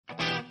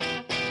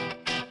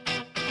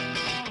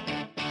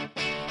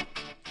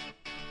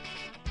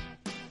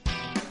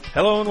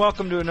Hello and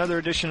welcome to another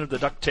edition of the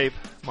Duct Tape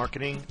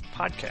Marketing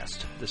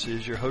Podcast. This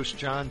is your host,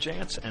 John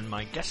Jantz, and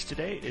my guest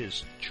today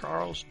is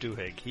Charles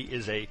Duhigg. He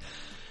is a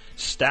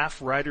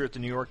staff writer at the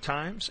New York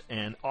Times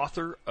and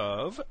author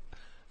of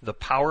The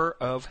Power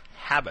of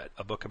Habit,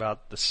 a book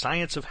about the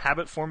science of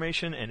habit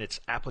formation and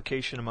its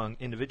application among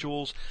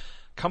individuals,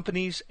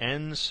 companies,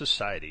 and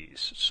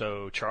societies.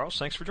 So, Charles,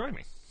 thanks for joining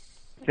me.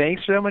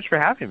 Thanks so much for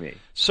having me.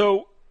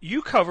 So,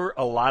 you cover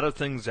a lot of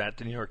things at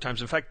the New York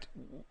Times. In fact,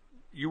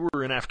 you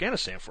were in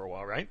Afghanistan for a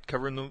while, right?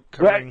 Covering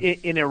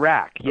in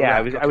Iraq. Yeah,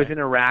 Iraq, I was in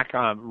Iraq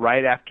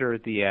right after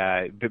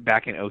the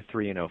back in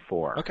 2003 and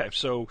 2004. Okay,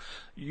 so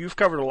you've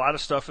covered a lot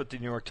of stuff at the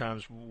New York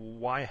Times.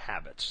 Why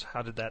habits?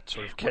 How did that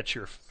sort of catch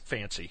your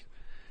fancy?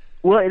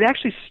 Well, it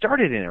actually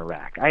started in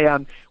Iraq.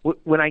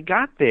 When I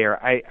got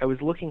there, I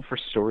was looking for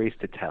stories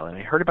to tell, and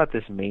I heard about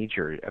this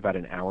major about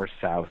an hour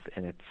south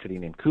in a city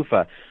named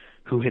Kufa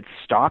who had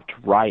stopped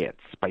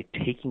riots by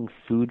taking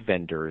food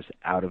vendors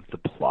out of the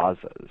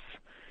plazas.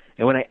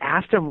 And when I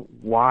asked him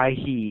why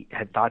he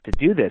had thought to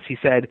do this, he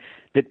said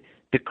that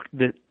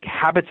the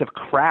habits of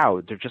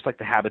crowds are just like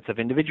the habits of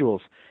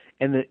individuals.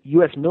 And the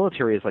U.S.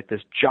 military is like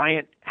this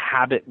giant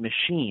habit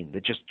machine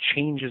that just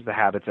changes the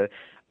habits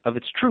of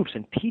its troops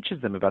and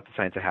teaches them about the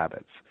science of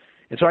habits.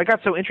 And so I got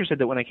so interested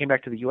that when I came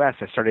back to the U.S.,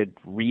 I started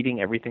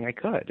reading everything I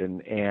could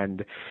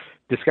and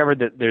discovered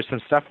that there's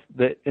some stuff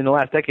that in the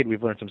last decade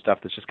we've learned some stuff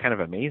that's just kind of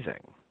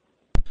amazing.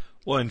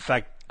 Well, in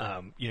fact,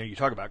 you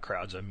talk about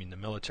crowds. I mean, the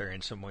military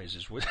in some ways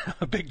is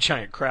a big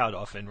giant crowd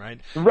often,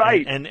 right?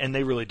 Right. And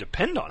they really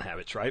depend on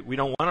habits, right? We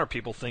don't want our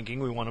people thinking,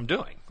 we want them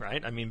doing,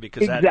 right? I mean,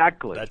 because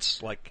exactly.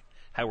 That's like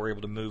how we're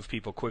able to move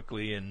people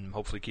quickly and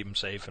hopefully keep them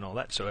safe and all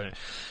that. So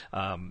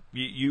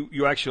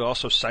you actually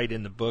also cite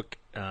in the book,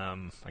 I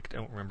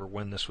don't remember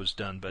when this was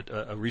done, but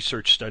a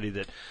research study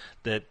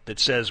that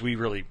says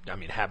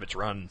habits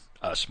run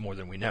us more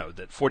than we know,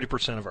 that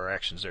 40% of our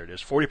actions, there it is,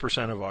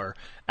 40% of our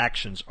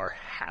actions are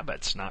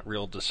habits, not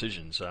real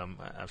decisions.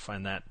 I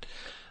find that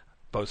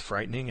both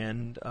frightening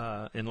and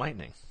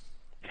enlightening.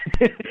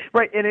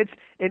 Right,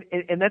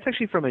 and that's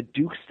actually from a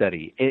Duke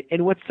study.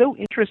 And what's so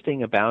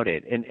interesting about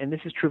it, and this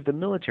is true of the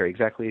military,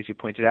 exactly as you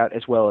pointed out,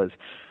 as well as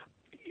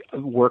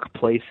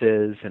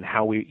workplaces and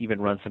how we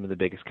even run some of the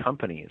biggest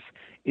companies,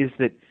 is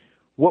that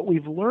what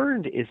we've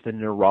learned is the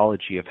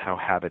neurology of how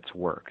habits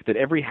work, that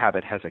every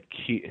habit has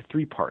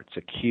three parts,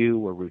 a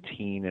cue, a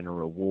routine, and a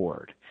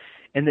reward,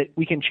 and that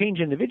we can change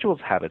individuals'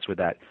 habits with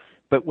that.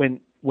 But when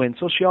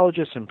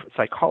sociologists and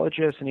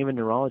psychologists and even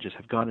neurologists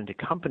have gone into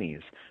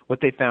companies, what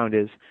they found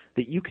is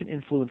that you can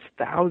influence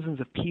thousands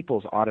of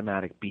people's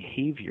automatic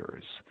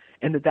behaviors,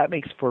 and that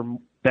makes for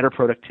better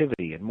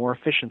productivity and more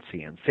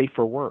efficiency and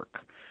safer work,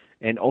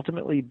 and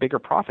ultimately bigger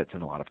profits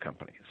in a lot of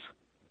companies.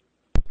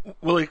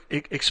 Well,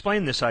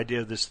 explain this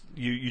idea of this.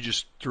 You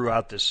just threw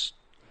out this,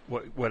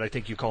 what I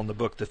think you call in the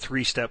book, the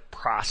three-step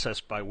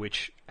process by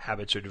which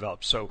habits are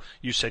developed. So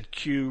you said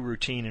cue,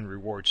 routine, and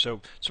reward.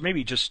 So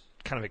maybe just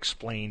kind of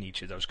explain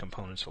each of those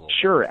components a little bit.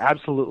 Sure,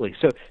 absolutely.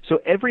 So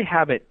every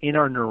habit in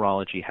our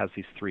neurology has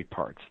these three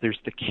parts. There's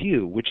the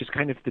cue, which is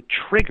kind of the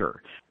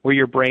trigger where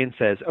your brain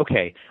says,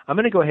 okay, I'm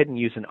going to go ahead and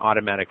use an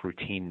automatic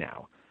routine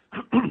now.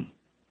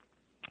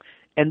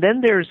 And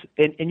then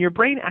and your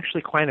brain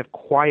actually kind of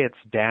quiets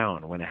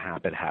down when a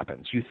habit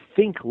happens. You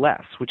think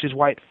less, which is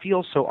why it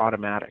feels so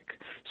automatic,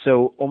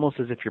 so almost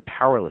as if you're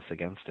powerless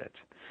against it.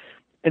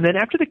 And then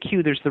after the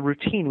cue, there's the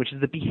routine, which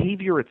is the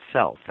behavior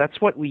itself.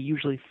 That's what we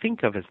usually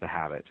think of as the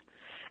habit.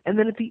 And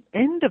then at the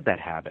end of that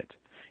habit,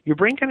 your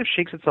brain kind of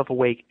shakes itself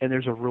awake, and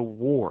there's a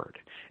reward.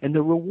 And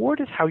the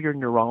reward is how your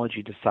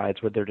neurology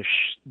decides whether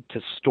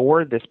to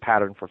store this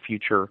pattern for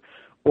future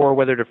or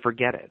whether to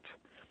forget it.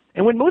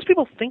 And when most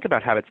people think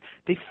about habits,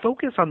 they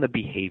focus on the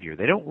behavior.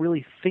 They don't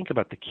really think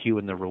about the cue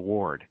and the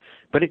reward.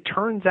 But it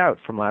turns out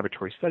from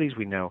laboratory studies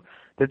we know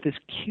that this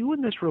cue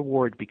and this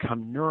reward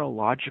become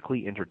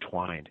neurologically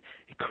intertwined.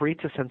 It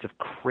creates a sense of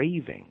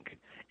craving,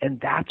 and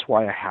that's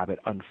why a habit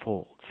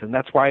unfolds. And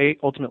that's why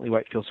ultimately why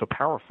it feels so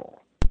powerful.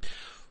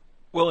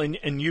 Well,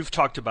 and you've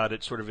talked about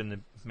it sort of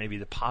in maybe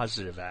the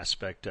positive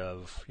aspect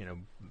of,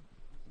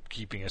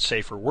 keeping a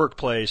safer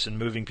workplace and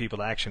moving people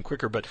to action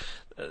quicker, but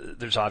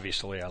there's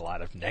obviously a lot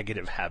of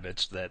negative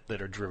habits that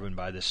are driven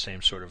by this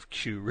same sort of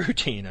cue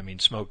routine. I mean,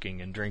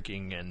 smoking and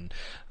drinking and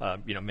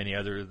many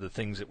other the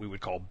things that we would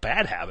call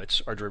bad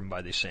habits are driven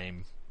by the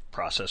same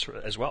process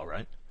as well,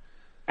 right?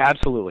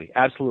 Absolutely.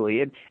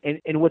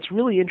 And what's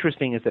really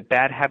interesting is that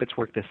bad habits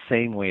work the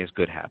same way as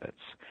good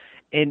habits.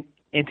 And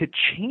to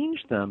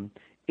change them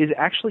is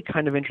actually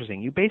kind of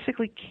interesting. You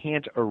basically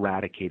can't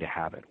eradicate a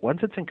habit. Once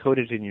it's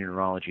encoded in your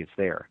neurology, it's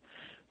there.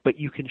 But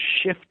you can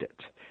shift it.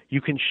 You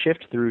can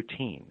shift the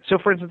routine. So,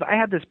 for instance, I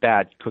had this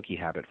bad cookie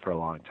habit for a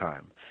long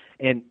time.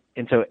 And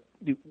so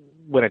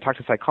when I talk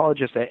to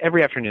psychologists,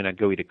 every afternoon I'd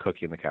go eat a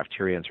cookie in the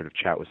cafeteria and sort of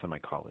chat with some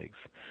of my colleagues.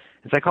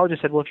 And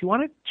psychologists said, well, if you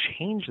want to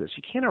change this,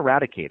 you can't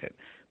eradicate it,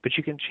 but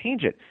you can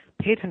change it.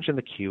 Pay attention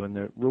to the cue and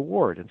the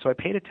reward. And so I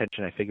paid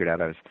attention. I figured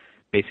out I was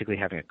basically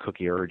having a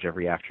cookie urge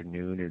every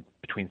afternoon or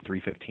between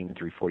 3:15 and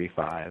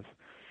 3:45.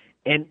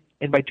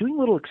 And by doing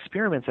little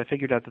experiments, I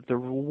figured out that the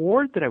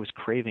reward that I was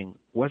craving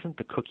wasn't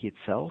the cookie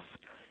itself.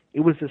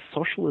 It was this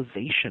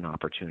socialization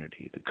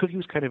opportunity. The cookie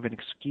was kind of an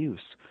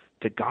excuse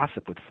to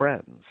gossip with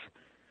friends.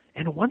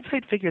 And once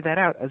I'd figured that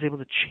out, I was able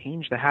to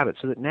change the habit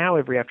so that now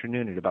every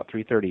afternoon at about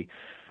 3:30,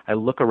 I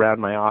look around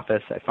my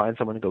office, I find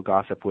someone to go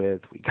gossip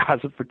with, we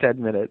gossip for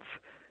 10 minutes,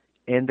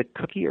 and the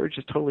cookie urge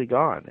is totally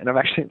gone. And I've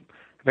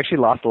actually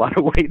lost a lot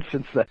of weight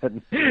since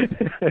then.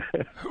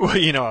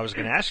 Well, I was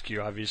going to ask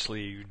you,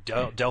 obviously,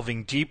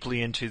 delving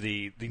deeply into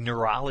the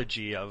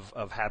neurology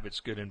of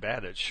habits, good and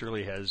bad, it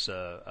surely has,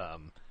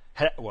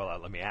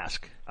 let me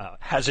ask,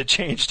 has it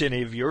changed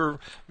any of your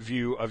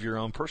view of your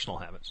own personal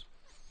habits?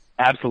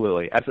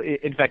 Absolutely.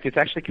 In fact, it's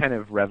actually kind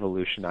of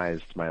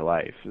revolutionized my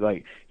life.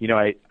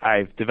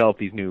 I've developed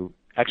these new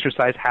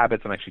exercise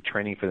habits. I'm actually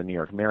training for the New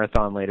York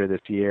Marathon later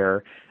this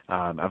year.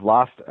 I've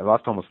lost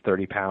almost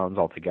 30 pounds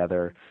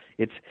altogether.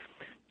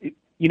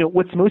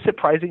 What's most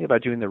surprising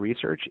about doing the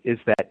research is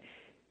that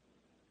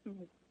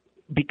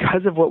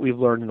because of what we've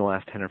learned in the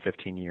last 10 or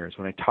 15 years,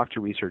 when I talk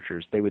to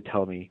researchers, they would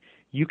tell me,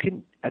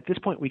 at this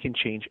point, we can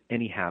change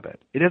any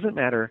habit. It doesn't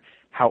matter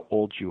how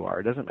old you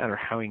are. It doesn't matter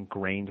how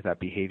ingrained that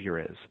behavior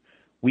is.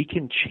 We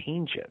can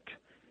change it,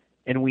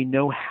 and we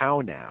know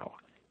how now.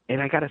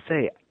 And I got to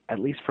say, at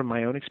least from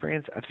my own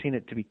experience, I've seen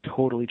it to be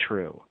totally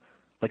true.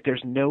 Like,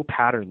 there's no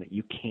pattern that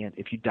you can't,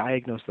 if you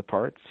diagnose the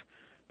parts,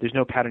 there's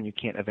no pattern you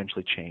can't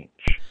eventually change.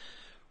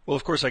 Well,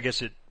 of course, I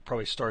guess it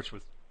probably starts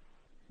with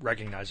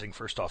recognizing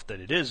first off that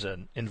it is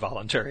an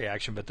involuntary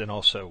action, but then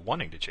also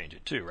wanting to change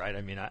it too, right?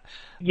 I mean,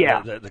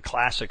 the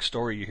classic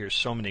story, you hear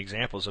so many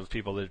examples of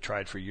people that have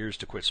tried for years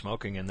to quit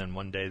smoking, and then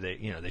one day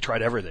they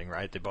tried everything,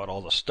 right? They bought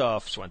all the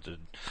stuff, went to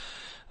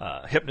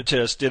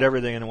hypnotists, did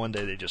everything, and then one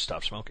day they just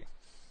stopped smoking.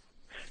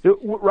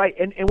 Right,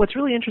 and what's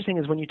really interesting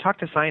is when you talk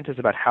to scientists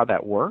about how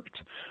that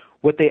worked,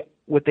 what they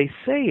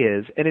say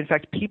is, and in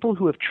fact, people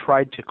who have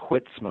tried to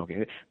quit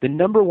smoking, the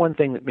number one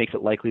thing that makes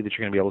it likely that you're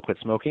going to be able to quit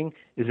smoking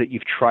is that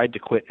you've tried to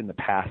quit in the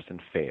past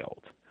and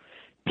failed.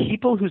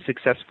 People who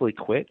successfully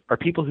quit are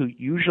people who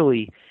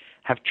usually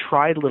have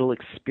tried little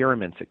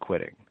experiments at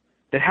quitting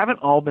that haven't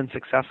all been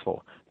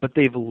successful, but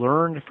they've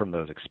learned from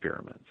those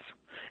experiments.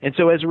 And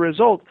so as a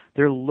result,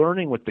 they're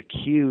learning what the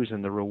cues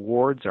and the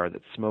rewards are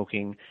that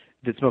smoking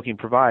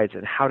provides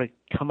and how to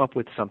come up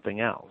with something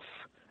else.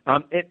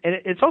 And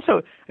it's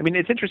also, I mean,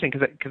 it's interesting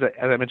because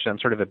as I mentioned, I'm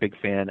sort of a big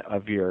fan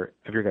of your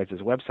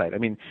guys' website. I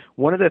mean,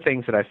 one of the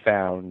things that I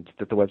found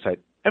that the website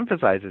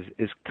emphasizes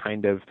is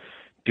kind of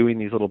doing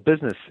these little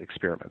business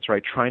experiments,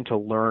 right? Trying to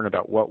learn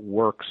about what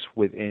works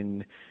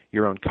within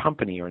your own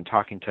company or in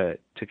talking to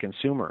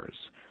consumers.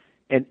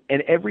 And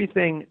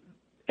everything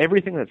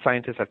that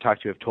scientists I've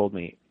talked to have told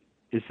me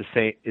is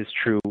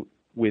true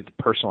with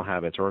personal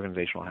habits or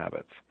organizational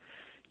habits.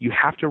 You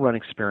have to run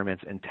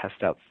experiments and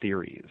test out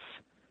theories.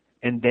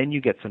 And then you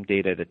get some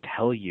data to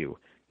tell you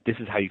this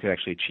is how you could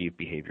actually achieve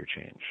behavior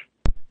change.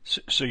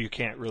 So you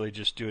can't really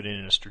just do it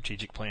in a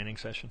strategic planning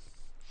session?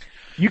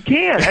 You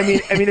can. I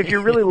mean, if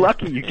you're really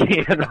lucky, you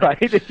can, right?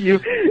 If you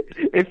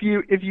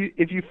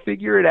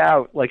figure it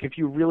out, like if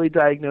you really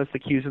diagnose the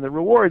cues and the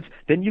rewards,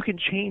 then you can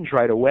change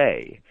right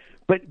away.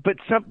 But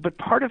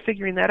part of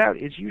figuring that out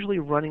is usually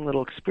running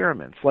little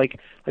experiments. Like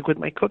with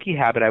my cookie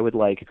habit, I would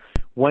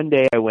one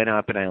day I went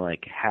up and I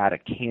had a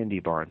candy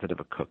bar instead of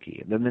a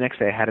cookie. And then the next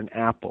day I had an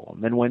apple.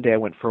 And then one day I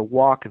went for a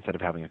walk instead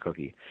of having a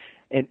cookie.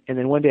 And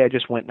then one day I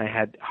just went and I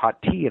had hot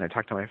tea and I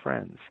talked to my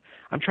friends.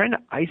 I'm trying to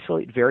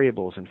isolate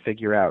variables and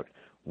figure out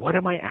what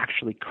am I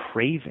actually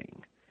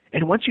craving.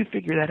 And once you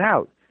figure that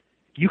out,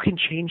 you can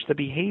change the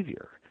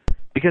behavior.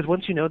 Because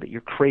once you know that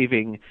you're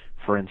craving,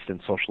 for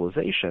instance,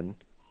 socialization,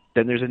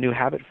 then there's a new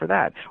habit for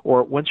that.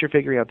 Or once you're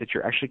figuring out that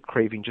you're actually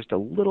craving just a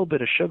little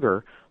bit of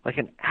sugar, like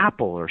an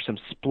apple or some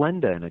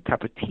Splenda in a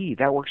cup of tea,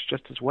 that works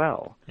just as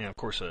well. Yeah, of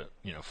course,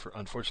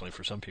 unfortunately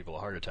for some people, a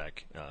heart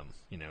attack,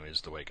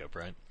 is the wake up,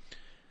 right?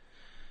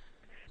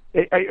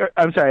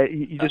 I'm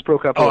sorry, you just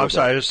broke up. I'm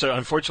sorry. So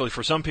unfortunately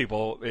for some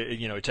people,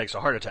 it takes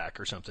a heart attack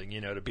or something,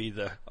 to be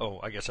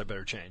I guess I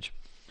better change.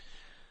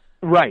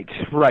 Right.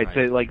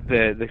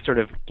 The sort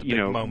of,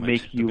 moment,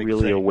 make you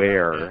really thing.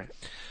 aware. Yeah.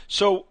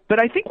 So, but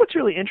I think what's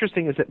really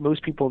interesting is that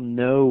most people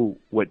know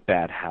what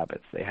bad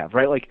habits they have,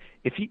 right? Like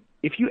if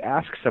you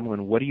ask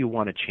someone, what do you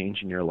want to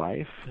change in your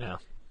life? Yeah.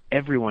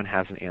 Everyone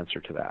has an answer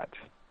to that.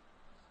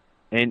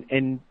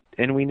 And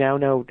we now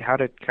know how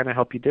to kind of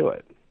help you do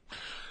it.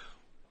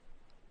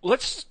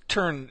 Let's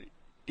turn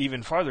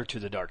even farther to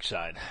the dark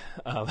side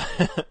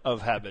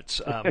of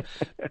habits.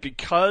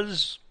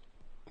 Because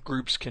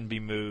groups can be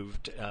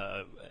moved,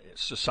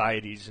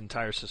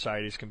 entire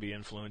societies can be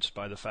influenced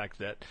by the fact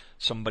that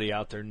somebody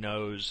out there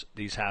knows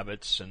these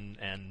habits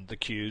and the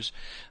cues.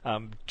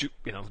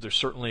 There's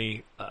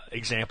certainly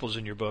examples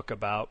in your book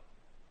about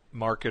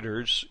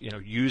marketers,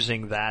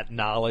 using that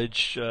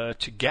knowledge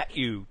to get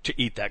you to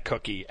eat that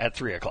cookie at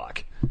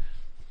 3:00.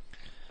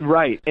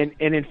 Right, and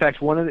in fact,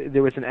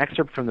 there was an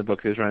excerpt from the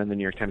book that was run in the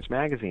New York Times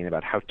Magazine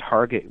about how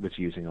Target was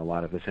using a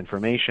lot of this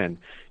information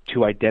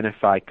to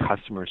identify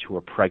customers who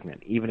were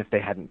pregnant, even if they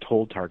hadn't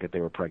told Target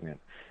they were pregnant.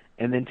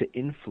 and then to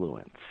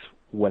influence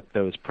what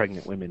those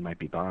pregnant women might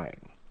be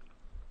buying.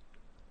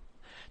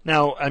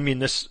 Now, I mean,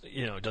 this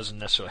doesn't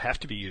necessarily have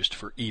to be used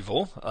for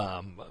evil,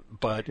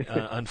 but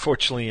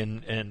unfortunately,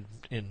 in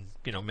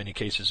many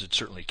cases, it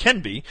certainly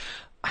can be.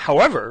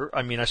 However,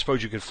 I mean, I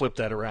suppose you could flip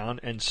that around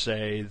and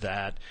say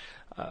that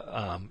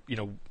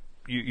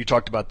you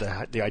talked about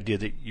the idea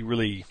that you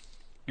really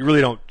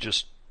don't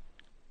just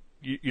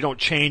you don't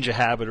change a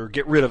habit or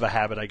get rid of a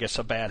habit, I guess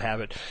a bad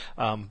habit.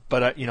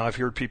 But I've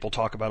heard people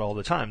talk about all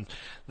the time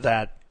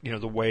that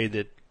the way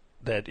that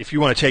if you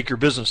want to take your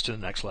business to the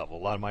next level,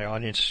 a lot of my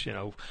audience,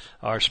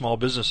 are small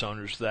business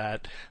owners,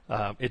 that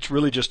it's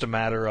really just a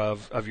matter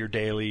of your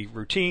daily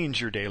routines,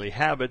 your daily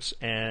habits,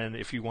 and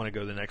if you want to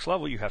go to the next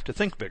level, you have to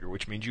think bigger,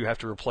 which means you have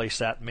to replace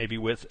that maybe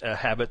with a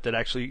habit that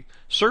actually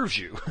serves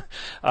you,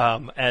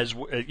 as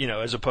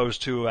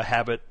opposed to a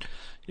habit,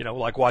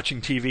 like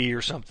watching TV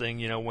or something,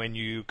 when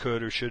you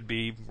could or should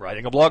be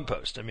writing a blog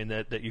post. I mean,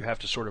 that you have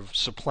to sort of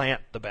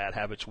supplant the bad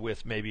habits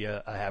with maybe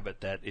a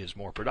habit that is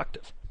more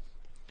productive.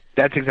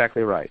 That's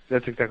exactly right.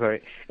 That's exactly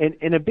right.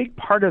 And a big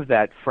part of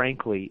that,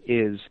 frankly,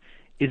 is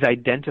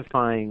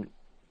identifying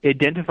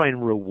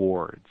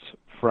rewards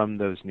from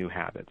those new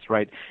habits,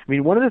 right? I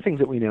mean, one of the things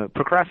that we know,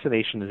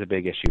 procrastination is a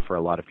big issue for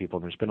a lot of people.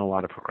 There's been a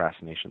lot of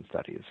procrastination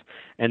studies.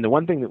 And the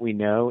one thing that we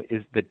know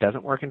is that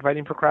doesn't work in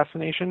fighting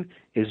procrastination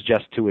is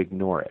just to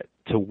ignore it,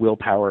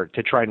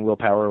 to try and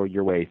willpower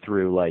your way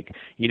through,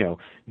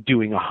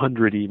 doing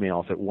 100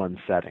 emails at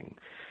one setting.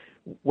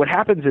 What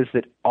happens is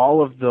that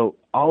all of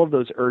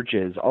those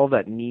urges, all of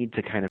that need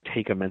to kind of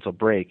take a mental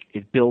break,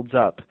 it builds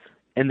up,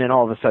 and then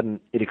all of a sudden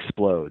it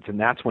explodes, and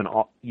that's when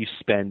you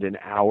spend an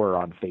hour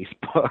on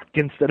Facebook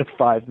instead of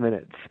 5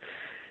 minutes.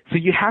 So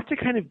you have to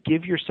kind of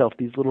give yourself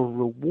these little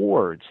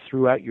rewards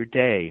throughout your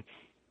day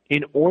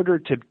in order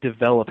to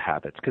develop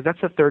habits, because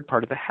that's the third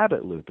part of the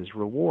habit loop is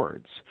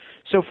rewards.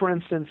 So, for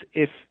instance,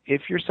 if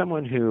you're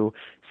someone who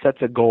sets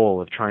a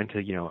goal of trying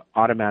to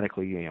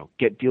automatically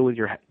deal with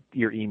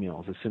your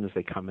emails as soon as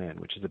they come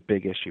in, which is a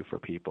big issue for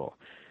people,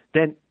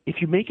 then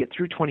if you make it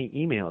through 20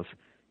 emails,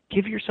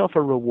 give yourself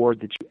a reward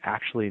that you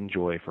actually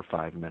enjoy for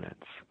 5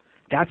 minutes.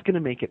 That's going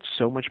to make it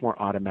so much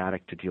more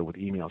automatic to deal with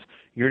emails.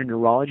 Your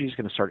neurology is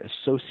going to start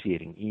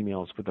associating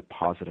emails with a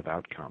positive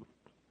outcome.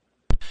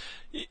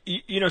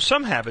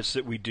 Some habits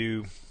that we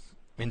do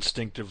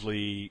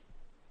instinctively,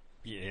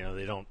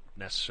 they don't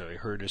necessarily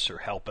hurt us or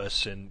help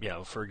us. And,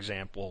 for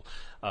example,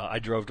 I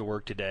drove to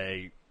work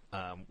today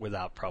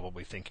without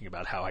probably thinking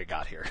about how I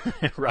got here,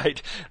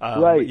 right?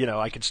 Right.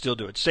 I can still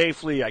do it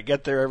safely. I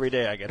get there every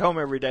day. I get home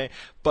every day.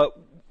 But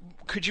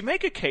could you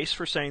make a case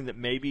for saying that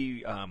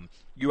maybe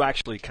you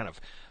actually kind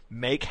of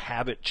make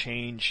habit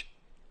change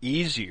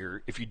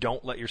easier if you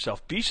don't let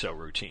yourself be so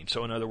routine?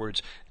 So in other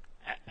words,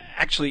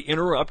 actually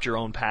interrupt your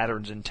own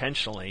patterns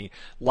intentionally,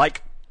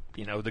 like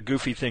the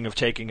goofy thing of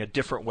taking a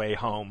different way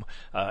home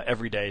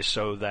every day,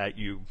 so that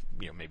you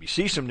maybe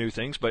see some new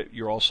things, but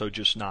you're also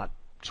just not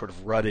sort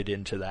of rutted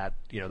into that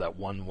that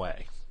one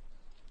way.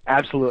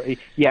 Absolutely.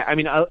 Yeah, I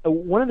mean,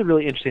 one of the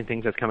really interesting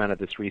things that's come out of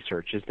this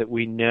research is that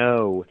we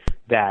know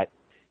that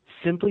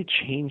simply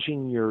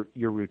changing your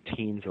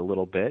routines a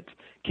little bit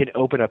can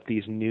open up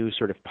these new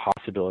sort of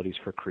possibilities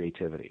for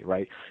creativity,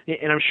 right?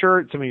 And I'm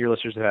sure some of your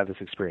listeners have had this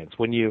experience.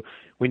 When you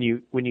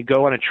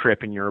go on a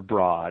trip and you're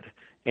abroad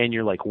and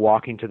you're like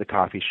walking to the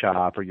coffee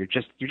shop, or you're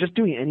just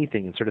doing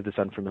anything in sort of this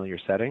unfamiliar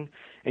setting,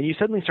 and you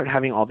suddenly start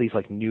having all these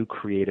like new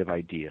creative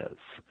ideas.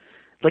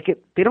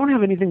 They don't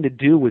have anything to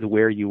do with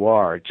where you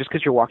are. Just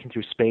because you're walking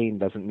through Spain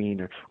doesn't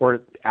mean,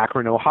 or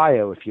Akron,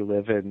 Ohio, if you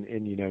live in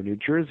New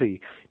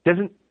Jersey, there's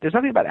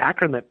nothing about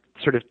Akron that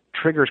sort of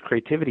triggers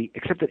creativity,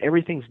 except that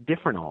everything's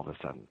different all of a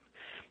sudden.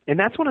 And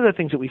that's one of the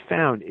things that we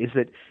found, is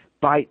that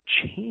by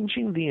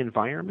changing the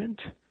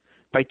environment,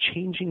 by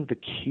changing the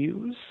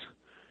cues,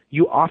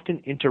 you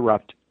often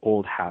interrupt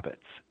old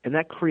habits. And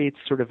that creates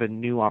sort of a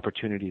new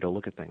opportunity to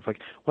look at things.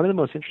 Like, one of the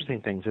most interesting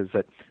things is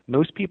that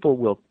most people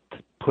will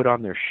put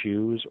on their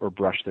shoes or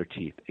brush their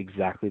teeth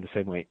exactly the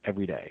same way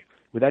every day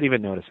without even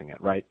noticing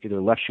it, right?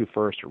 Either left shoe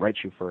first or right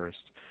shoe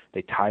first.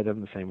 They tie them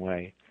the same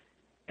way,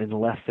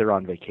 unless they're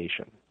on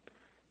vacation.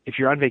 If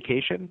you're on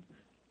vacation,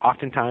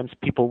 oftentimes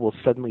people will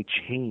suddenly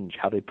change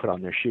how they put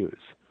on their shoes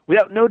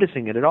without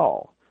noticing it at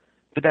all.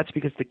 But that's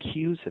because the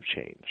cues have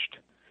changed.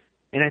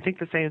 And I think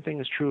the same thing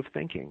is true of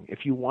thinking. If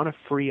you want to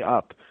free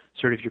up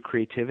sort of your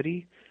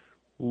creativity,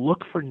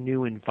 look for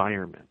new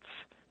environments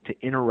to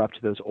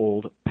interrupt those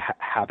old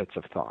habits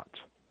of thought.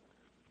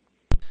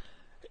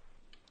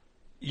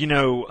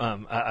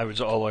 I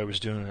was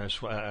doing, I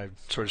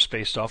sort of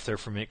spaced off there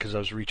for a minute because I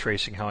was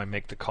retracing how I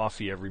make the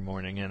coffee every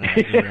morning, and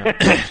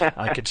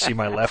I could see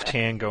my left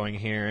hand going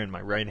here and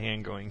my right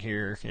hand going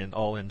here, and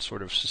all in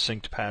sort of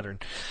succinct pattern.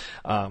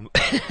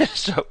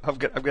 So I'm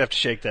gonna have to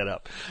shake that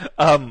up.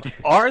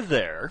 Are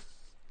there?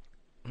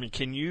 I mean,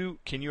 can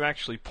you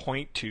actually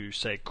point to,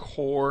 say,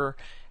 core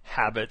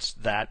habits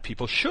that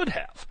people should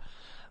have?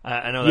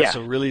 I know that's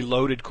a really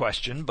loaded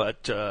question,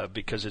 but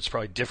because it's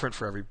probably different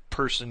for every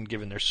person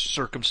given their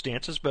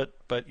circumstances. But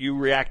you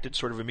reacted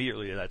sort of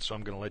immediately to that, so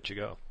I'm going to let you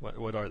go.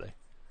 What are they?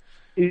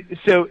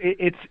 So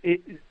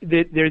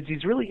there's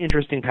these really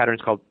interesting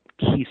patterns called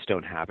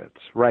keystone habits,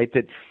 right?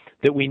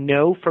 That we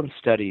know from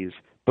studies,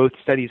 both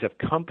studies of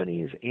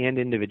companies and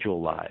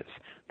individual lives,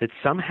 that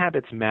some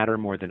habits matter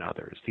more than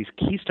others. These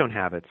keystone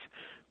habits,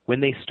 when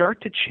they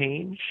start to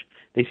change,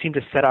 they seem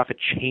to set off a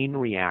chain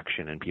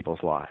reaction in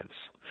people's lives.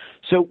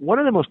 So one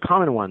of the most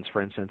common ones,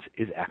 for instance,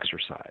 is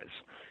exercise.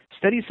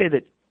 Studies say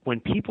that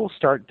when people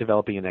start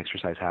developing an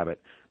exercise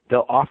habit,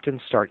 they'll often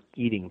start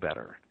eating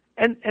better.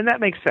 And that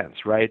makes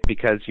sense, right?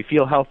 Because you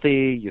feel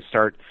healthy, you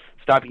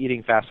stop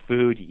eating fast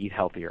food, you eat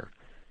healthier.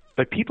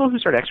 But people who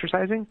start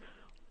exercising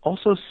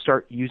also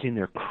start using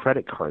their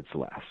credit cards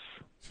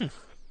less.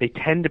 They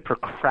tend to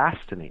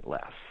procrastinate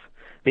less.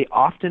 They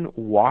often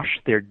wash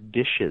their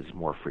dishes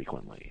more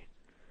frequently.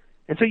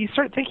 And so you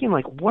start thinking,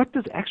 like, what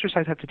does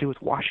exercise have to do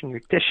with washing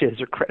your dishes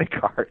or credit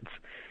cards?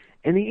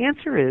 And the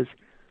answer is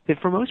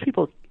that for most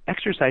people,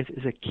 exercise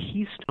is a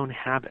keystone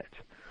habit,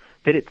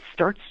 that it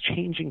starts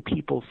changing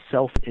people's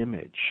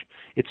self-image.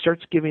 It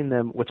starts giving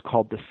them what's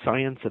called the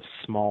science of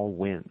small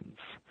wins.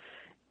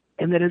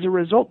 And that as a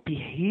result,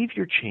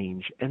 behavior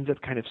change ends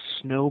up kind of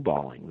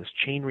snowballing. This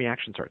chain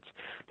reaction starts.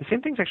 The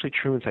same thing's actually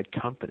true inside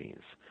companies.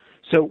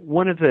 So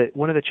one of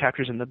the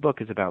chapters in the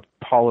book is about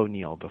Paul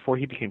O'Neill. Before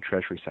he became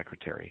Treasury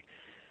Secretary,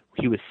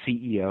 he was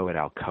CEO at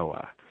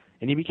Alcoa.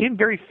 And he became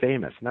very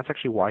famous, and that's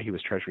actually why he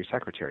was Treasury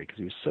Secretary, because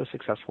he was so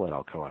successful at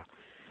Alcoa.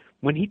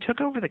 When he took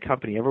over the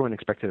company, everyone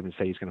expected him to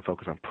say he's going to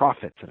focus on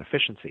profits and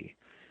efficiency.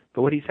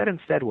 But what he said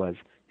instead was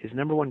his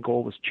number one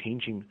goal was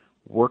changing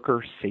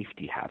worker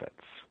safety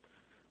habits,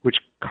 which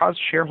caused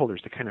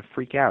shareholders to kind of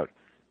freak out.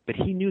 But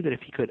he knew that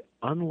if he could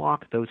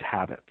unlock those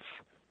habits,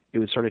 it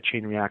would start a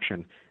chain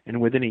reaction. And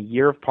within a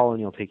year of Paul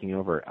O'Neill taking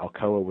over,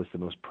 Alcoa was the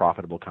most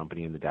profitable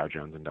company in the Dow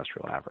Jones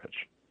Industrial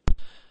Average.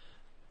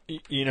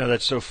 You know,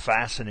 that's so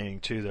fascinating,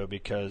 too, though,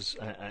 because,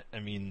 I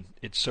mean,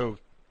 it's sort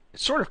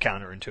of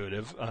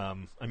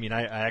counterintuitive. I mean,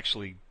 I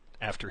actually,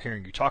 after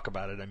hearing you talk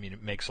about it, I mean,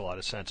 it makes a lot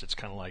of sense. It's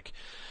kind of like,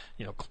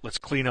 you know, let's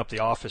clean up the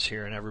office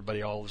here, and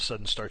everybody all of a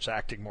sudden starts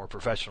acting more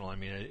professional. I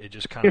mean, it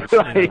just kind of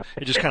right.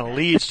 it just kind of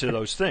leads to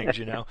those things,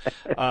 you know.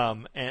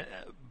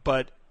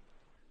 But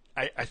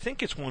I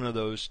think it's one of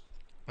those,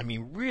 I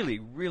mean, really,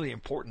 really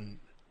important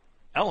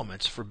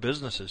elements for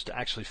businesses to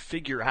actually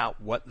figure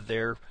out what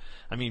their,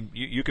 I mean,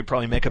 you could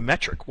probably make a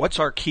metric. What's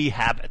our key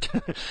habit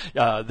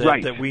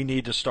that we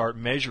need to start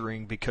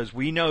measuring? Because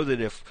we know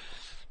that if,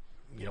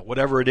 you know,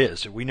 whatever it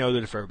is, we know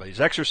that if everybody's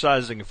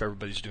exercising, if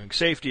everybody's doing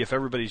safety, if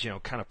everybody's, you know,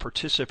 kind of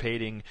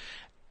participating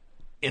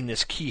in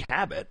this key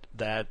habit,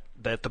 that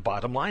the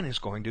bottom line is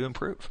going to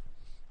improve.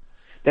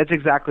 That's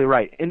exactly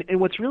right. And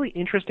what's really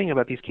interesting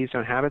about these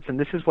keystone habits, and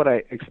this is what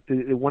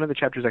one of the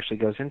chapters actually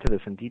goes into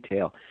this in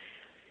detail,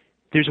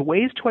 there's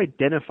ways to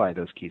identify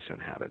those keystone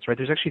habits, right?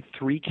 There's actually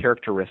three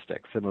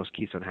characteristics that most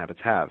keystone habits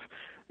have.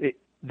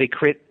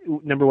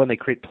 Number one, they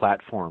create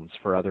platforms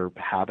for other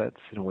habits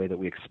in a way that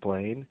we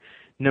explain.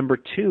 Number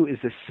two is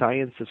the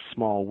science of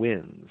small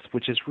wins,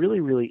 which is really,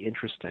 really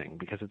interesting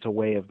because it's a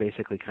way of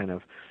basically kind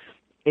of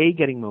A,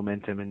 getting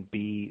momentum, and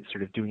B,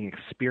 sort of doing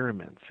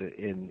experiments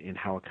in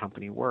how a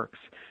company works.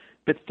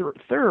 But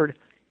third,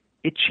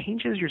 it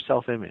changes your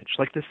self-image.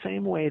 Like the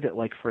same way that,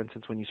 like, for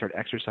instance, when you start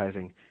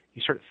exercising,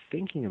 you start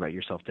thinking about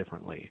yourself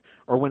differently.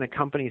 Or when a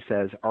company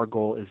says our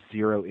goal is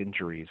 0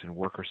 injuries and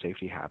worker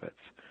safety habits,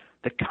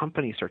 the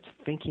company starts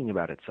thinking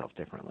about itself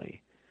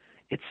differently.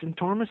 It's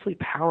enormously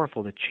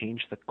powerful to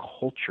change the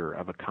culture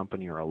of a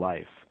company or a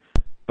life.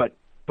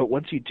 But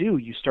once you do,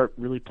 you start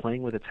really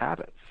playing with its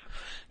habits.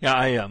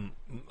 Yeah,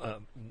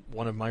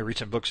 one of my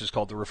recent books is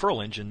called The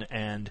Referral Engine,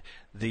 and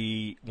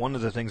one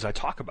of the things I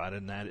talk about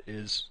in that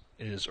is,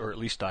 or at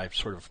least I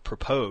sort of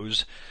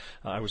propose,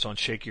 I was on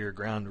shakier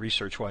ground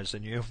research-wise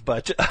than you,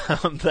 but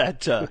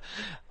that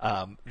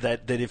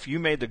if you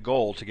made the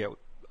goal to get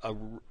a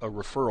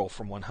referral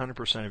from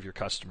 100% of your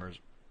customers,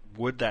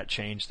 would that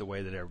change the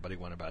way that everybody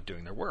went about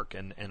doing their work?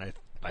 And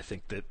I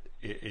think that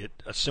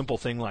a simple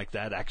thing like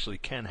that actually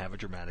can have a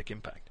dramatic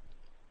impact.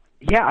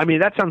 Yeah, I mean,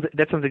 that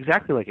sounds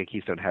exactly like a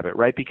keystone habit,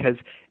 right? Because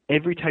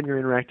every time you're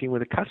interacting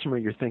with a customer,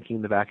 you're thinking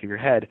in the back of your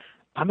head,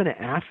 I'm going to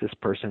ask this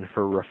person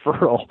for a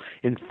referral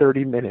in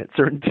 30 minutes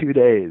or in 2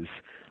 days.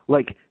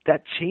 Like,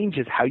 that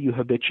changes how you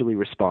habitually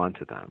respond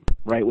to them,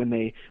 right? When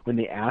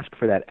they ask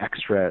for that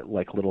extra,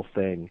 like, little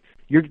thing,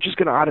 you're just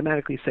going to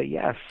automatically say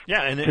yes.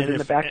 Yeah, and in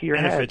the back of your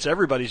head. If it's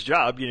everybody's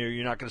job, you know,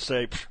 you're not going to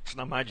say it's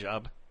not my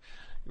job.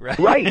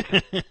 Right,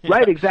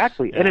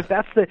 exactly. Yeah. And if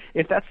that's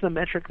the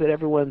metric that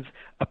everyone's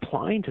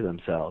applying to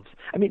themselves,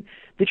 I mean,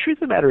 the truth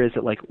of the matter is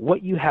that, like,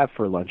 what you have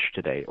for lunch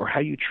today or how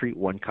you treat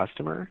one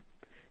customer,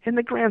 in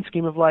the grand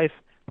scheme of life,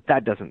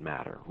 that doesn't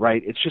matter,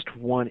 right? It's just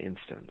one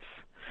instance.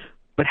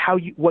 But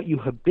what you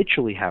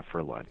habitually have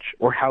for lunch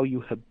or how you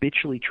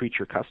habitually treat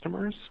your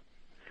customers,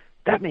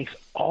 that makes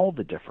all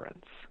the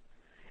difference.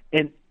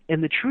 And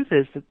the truth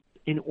is that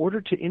in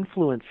order to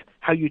influence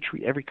how you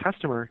treat every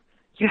customer,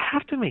 you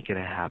have to make it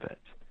a habit.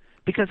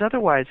 Because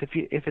otherwise, if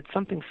it's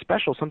something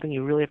special, something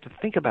you really have to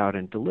think about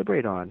and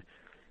deliberate on,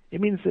 it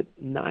means that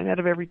 9 out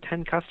of every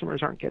 10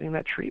 customers aren't getting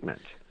that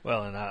treatment.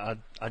 Well, and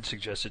I'd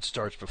suggest it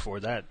starts before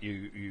that.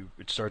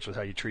 It starts with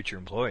how you treat your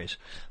employees,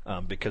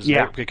 because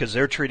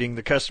they're treating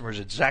the customers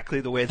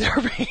exactly the way they're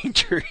being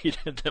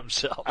treated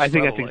themselves. I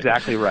think that's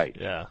exactly right.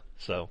 Yeah.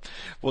 So,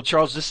 well,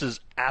 Charles, this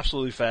is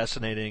absolutely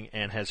fascinating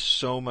and has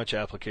so much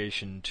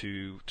application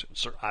to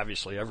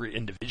obviously every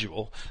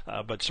individual,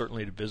 but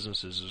certainly to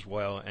businesses as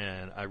well.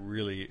 And I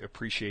really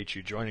appreciate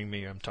you joining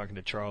me. I'm talking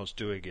to Charles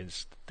Duhigg.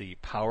 It's the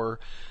power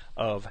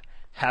of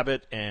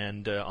habit,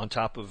 and on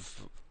top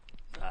of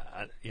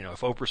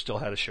if Oprah still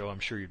had a show, I'm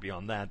sure you'd be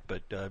on that.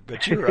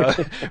 But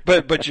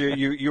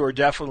you are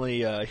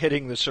definitely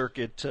hitting the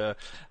circuit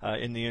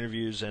in the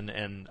interviews,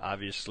 and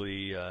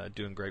obviously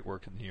doing great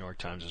work at the New York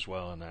Times as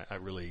well. And I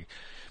really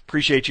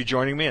appreciate you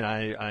joining me, and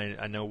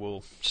I know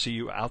we'll see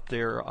you out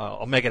there.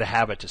 I'll make it a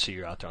habit to see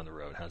you out there on the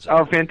road. How's that?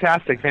 Oh,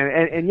 fantastic!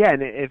 And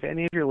if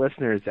any of your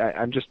listeners,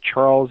 I'm just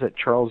Charles at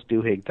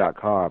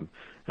charlesduhigg.com.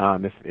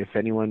 If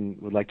anyone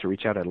would like to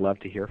reach out, I'd love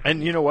to hear from you.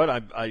 And you know what?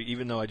 I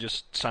even though I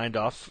just signed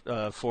off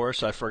for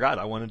us, I forgot.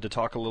 I wanted to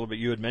talk a little bit.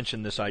 You had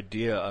mentioned this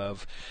idea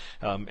of,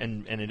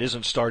 and it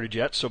isn't started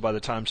yet, so by the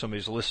time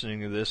somebody's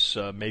listening to this,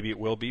 maybe it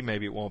will be,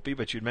 maybe it won't be,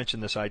 but you'd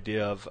mentioned this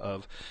idea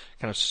of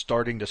kind of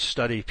starting to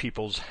study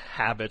people's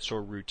habits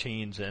or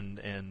routines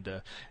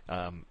and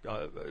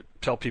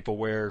tell people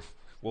where.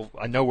 Well,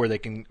 I know where they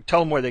can tell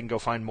them where they can go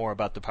find more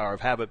about the power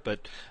of habit,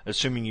 but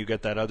assuming you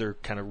get that other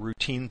kind of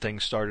routine thing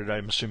started,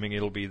 I'm assuming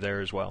it'll be there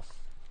as well.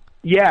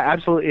 Yeah,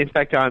 absolutely. In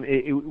fact,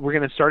 we're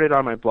going to start it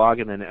on my blog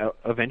and then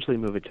eventually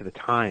move it to the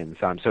Times.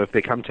 So if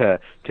they come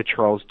to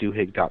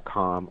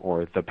charlesduhigg.com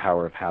or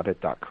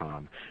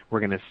thepowerofhabit.com, we're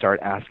going to start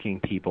asking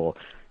people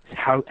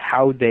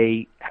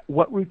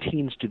what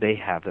routines do they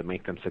have that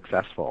make them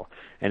successful,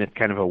 and it's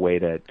kind of a way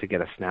to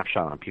get a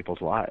snapshot on people's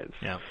lives.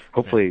 Yeah.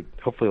 Hopefully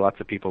lots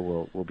of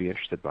people will be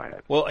interested by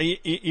it. Well,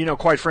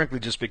 quite frankly,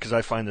 just because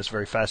I find this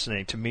very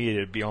fascinating, to me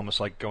it'd be almost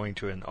like going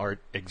to an art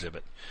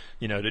exhibit,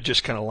 to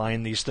just kind of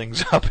line these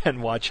things up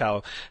and watch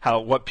how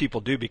what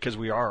people do, because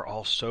we are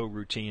all so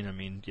routine. I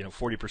mean,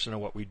 40% of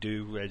what we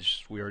do,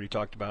 as we already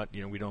talked about,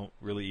 we don't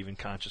really even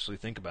consciously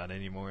think about it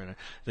anymore, and I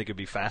think it'd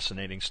be a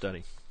fascinating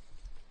study.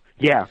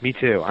 Yeah, me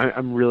too.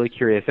 I'm really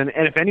curious, and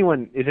if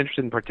anyone is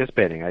interested in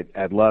participating,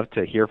 I'd love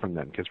to hear from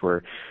them, because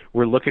we're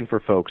looking for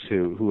folks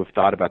who have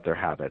thought about their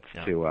habits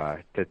to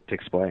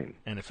explain.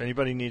 And if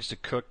anybody needs to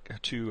kick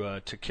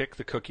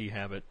the cookie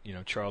habit,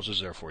 Charles is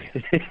there for you.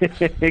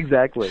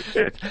 Exactly.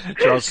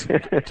 Charles,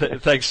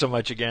 thanks so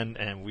much again,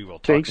 and we will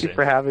talk soon. Thank you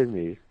for having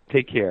me.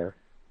 Take care.